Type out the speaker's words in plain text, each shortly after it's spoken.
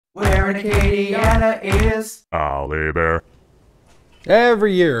bear in Acadiana is Ollie Bear.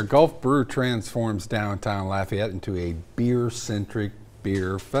 Every year, Gulf Brew transforms downtown Lafayette into a beer-centric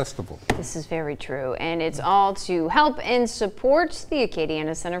beer festival. This is very true, and it's all to help and support the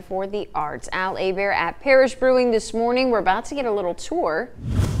Acadiana Center for the Arts. Al Abear at Parish Brewing this morning. We're about to get a little tour,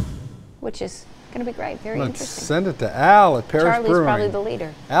 which is going to be great. Very Let's interesting. send it to Al at Parish Charlie's Brewing. probably the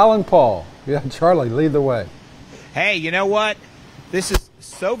leader. Al and Paul. Yeah, Charlie, lead the way. Hey, you know what? This is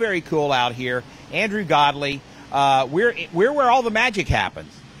so very cool out here. Andrew Godley, we're where all the magic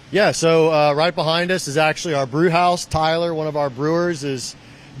happens. Yeah, so right behind us is actually our brew house. Tyler, one of our brewers, is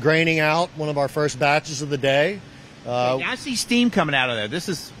graining out one of our first batches of the day. Okay, I see steam coming out of there. This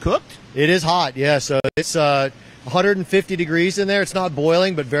is cooked? It is hot, yeah. So it's 150 degrees in there. It's not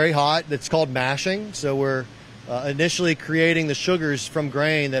boiling, but very hot. It's called mashing. So we're initially creating the sugars from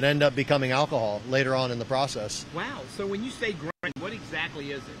grain that end up becoming alcohol later on in the process. Wow. So when you say grain, what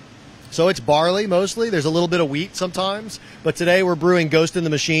exactly is it? So it's barley mostly. There's a little bit of wheat sometimes, but today we're brewing Ghost in the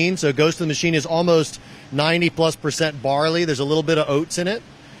Machine. So Ghost in the Machine is almost 90+% barley. There's a little bit of oats in it,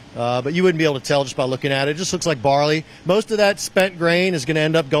 but you wouldn't be able to tell just by looking at it. It just looks like barley. Most of that spent grain is going to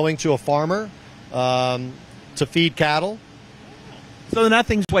end up going to a farmer to feed cattle. So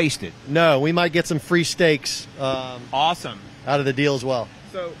nothing's wasted? No, we might get some free steaks awesome. out of the deal as well.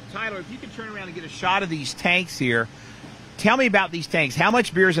 So Tyler, if you could turn around and get a shot of these tanks here. Tell me about these tanks. How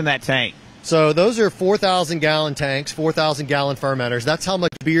much beer is in that tank? So those are 4,000-gallon tanks, 4,000-gallon fermenters. That's how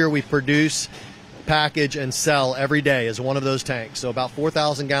much beer we produce, package, and sell every day is one of those tanks. So about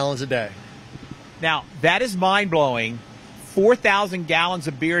 4,000 gallons a day. Now, that is mind-blowing. 4,000 gallons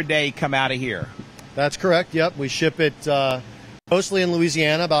of beer a day come out of here. That's correct, yep. We ship it mostly in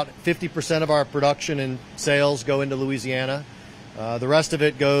Louisiana. About 50% of our production and sales go into Louisiana. The rest of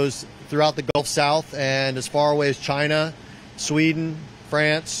it goes throughout the Gulf South and as far away as China, Sweden,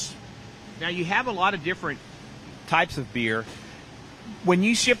 France. Now, you have a lot of different types of beer. When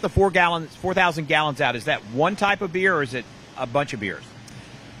you ship the 4,000 gallons out, is that one type of beer or is it a bunch of beers?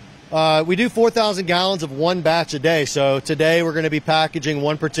 We do 4,000 gallons of one batch a day. So today we're going to be packaging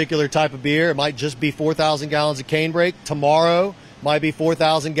one particular type of beer. It might just be 4,000 gallons of Cane Break. Tomorrow might be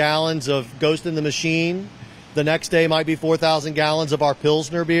 4,000 gallons of Ghost in the Machine. The next day might be 4,000 gallons of our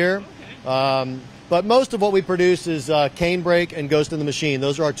Pilsner beer. Okay. But most of what we produce is Cane Break and Ghost in the Machine.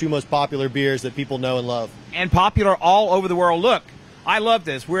 Those are our two most popular beers that people know and love. And popular all over the world. Look, I love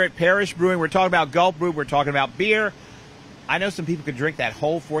this. We're at Parish Brewing. We're talking about Gulf Brew. We're talking about beer. I know some people could drink that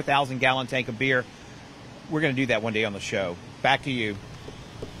whole 4,000-gallon tank of beer. We're going to do that one day on the show. Back to you.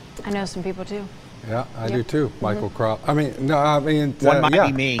 I know some people too. Yeah, I do too. Michael Croft. I mean, no, I mean, one might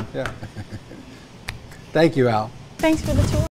be me. Yeah. Thank you, Al. Thanks for the tour.